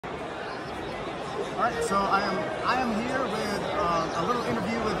Right, so I am here with a little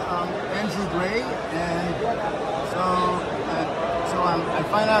interview with Andrew Gray, and so I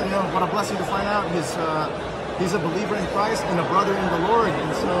find out, what a blessing to find out he's a believer in Christ and a brother in the Lord,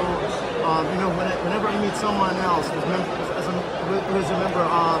 and so whenever I meet someone else who's a member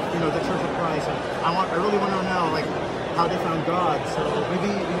of the Church of Christ, I really want to know how they found God. So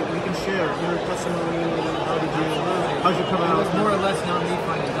maybe we can share your testimony. How'd you come out? It was more or less not me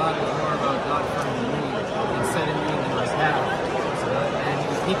finding God. It was more about God finding me and setting me in my path, and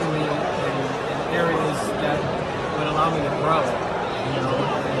keeping me in areas that would allow me to grow,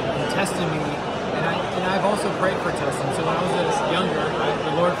 and testing me. And I've also prayed for testing. So when I was younger,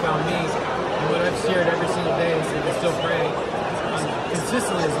 the Lord found me, and what I've shared every single day is that I still pray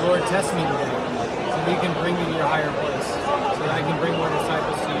consistently as the Lord tests me today, so He can bring me to your higher place, so that I can bring more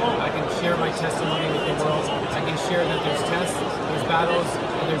disciples to you. I can share my testimony with the world. I can share that there's tests, there's battles,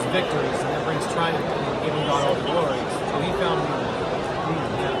 and there's victories, and that brings triumph and giving God all the glory. So He found me.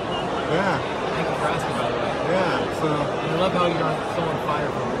 Yeah. Thank you for asking about that. Yeah. So and I love how you're so on fire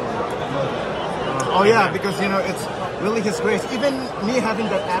for the Lord. I love that. Oh yeah, because it's really His grace. Even me having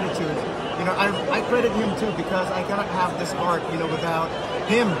that attitude, I credit Him too, because I cannot have this heart, without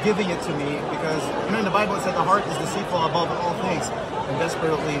Him giving it to me. Because in the Bible it said the heart is deceitful above all things and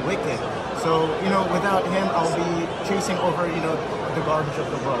desperately wicked. So without Him, I'll be chasing over the garbage of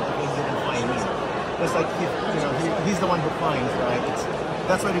the world because He didn't find me. It's like He's the one who finds, right?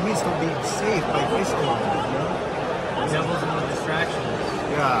 That's what it means to be saved by grace alone. The devil's in the distractions.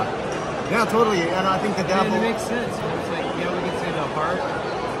 Yeah. Yeah, totally, and I think the devil... And it makes sense. It's like, we can say the heart,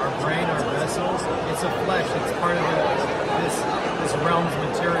 our brain, our vessels, it's a flesh. It's part of this realm's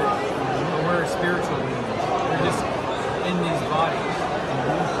material. We're a spiritual being. We're just in these bodies.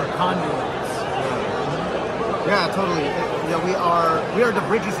 We're conduits. Yeah, totally. Yeah, we are the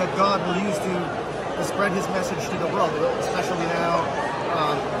bridges that God will use to spread His message to the world, especially now.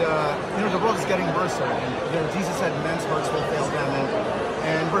 The world is getting worse, and Jesus said men's hearts will fail them,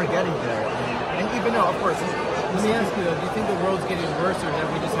 and we're getting there. And even though, of course, let me ask you though, do you think the world's getting worse, or that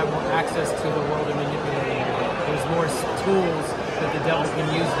we just have more access to the world and manipulating it? There's more tools that the devil can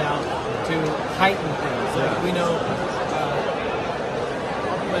use now to heighten things. Like we know,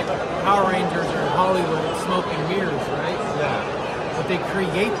 like Power Rangers are in Hollywood, smoke and mirrors, right? Yeah. But they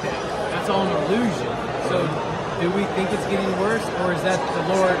create that. That's all an illusion. So do we think it's getting worse, or is that the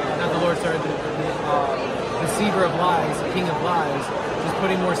Lord, not the Lord, sorry, the deceiver of lies, the king of lies, just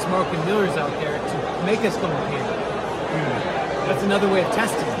putting more smoke and mirrors out there to make us go in panic? That's another way of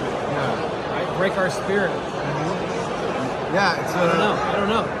testing. Right? Break our spirit. Yeah, I don't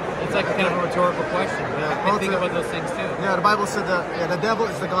know. It's like kind of a rhetorical question. I think about those things too. Yeah, the Bible said that the devil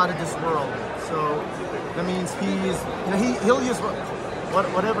is the god of this world. So that means he'll use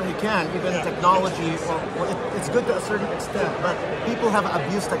whatever he can, even technology. Well, it's good to a certain extent, but people have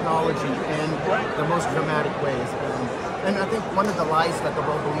abused technology in the most dramatic ways. And I think one of the lies that the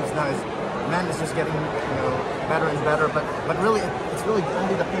world believes now is man is just getting better and better, but really it's really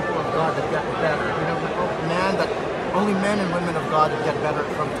only the people of God that get better. Only men and women of God get better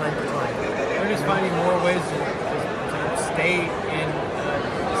from time to time. We're just finding more ways to stay in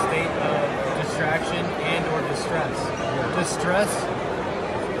a state of distraction and or distress.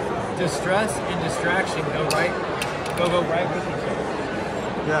 Distress and distraction go right with each other.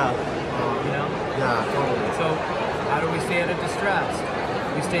 Yeah. Yeah, totally. So how do we stay out of distress?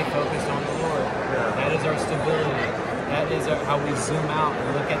 We stay focused on the Lord. Yeah. That is our stability. That is how we zoom out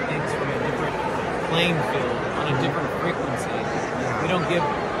and look at things from a different playing field, on a different frequency. Yeah. We don't give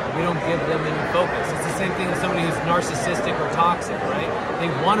them any focus. It's the same thing as somebody who's narcissistic or toxic, right? They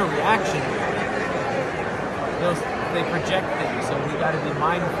want a reaction. They project things, so we got to be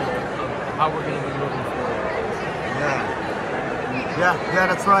mindful of how we're going to be moving forward. Yeah,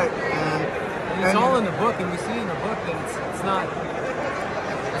 that's right. And it's all in the book, and we see in the book that it's not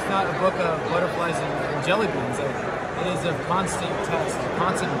a book of butterflies and jelly beans. It is a constant test, a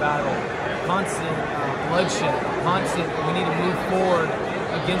constant battle, constant bloodshed, constant. We need to move forward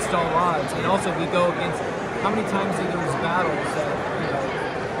against all odds, and also we go against. How many times in those battles that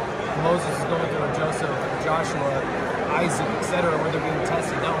Moses is going through, or Joseph, or Joshua, Isaac, etc., where they're being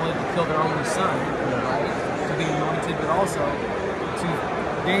tested not only to kill their only son, right, to be anointed, but also to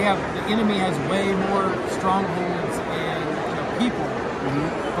the enemy has way more strongholds and people.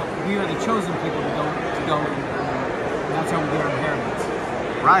 But we are the chosen people to go in, and that's how we get our inheritance.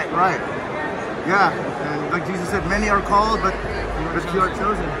 Right. Yeah, and like Jesus said, many are called, but few are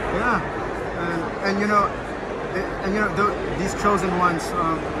chosen. Yeah, and these chosen ones.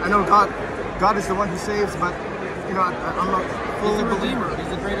 I know God is the one who saves, but I'm not fully He's the Redeemer. He's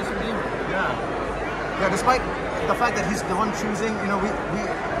the greatest Redeemer. Yeah. despite the fact that he's the one choosing,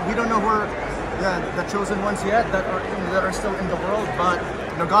 we don't know who are the chosen ones yet that are still in the world, but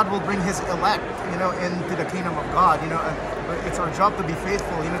God will bring His elect, into the kingdom of God. And it's our job to be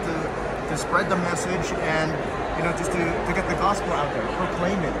faithful, to spread the message and just to get the gospel out there,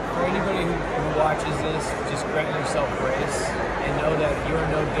 proclaim it. For anybody who watches this, just grant yourself grace and know that you're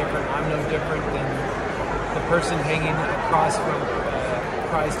no different. I'm no different than the person hanging across from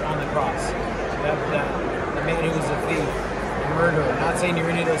Christ on the cross. The man who was a thief, a murderer. Not saying you're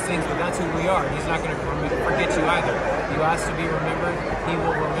any of those things, but that's who we are. He's not going to forget you either. You ask to be remembered, He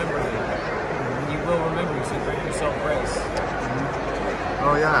will remember you. He will remember you, so grant yourself grace.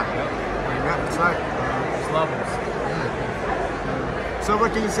 Oh yeah. Yeah, that's right. There's levels. So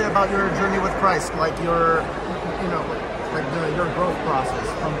what can you say about your journey with Christ? Like your growth process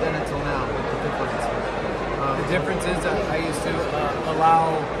from then until now? The difference is that I used to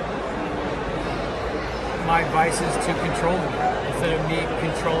allow my vices to control me instead of me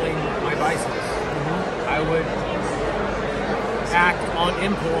controlling my vices. I would act on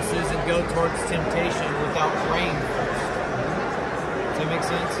impulses and go towards temptation without praying first. Does that make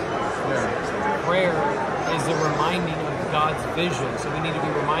sense? Yeah. Prayer is a reminding of God's vision, so we need to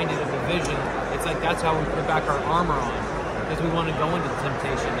be reminded of the vision. It's like that's how we put back our armor on, because we want to go into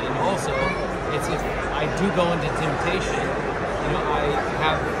temptation. And also, it's if I do go into temptation, I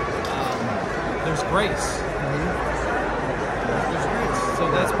have there's grace. There's grace. So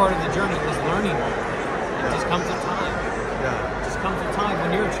that's part of the journey, is learning. It just comes with time. Yeah. It just comes with time. When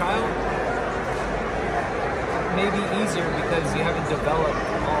you're a child, it may be easier because you haven't developed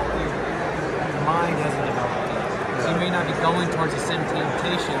your mind hasn't developed yet. So you may not be going towards the same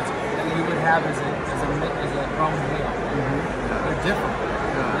temptations that you would have as a grown male. They're different.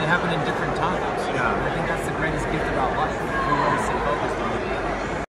 They happen in different times. Yeah. And I think that's the greatest gift about life.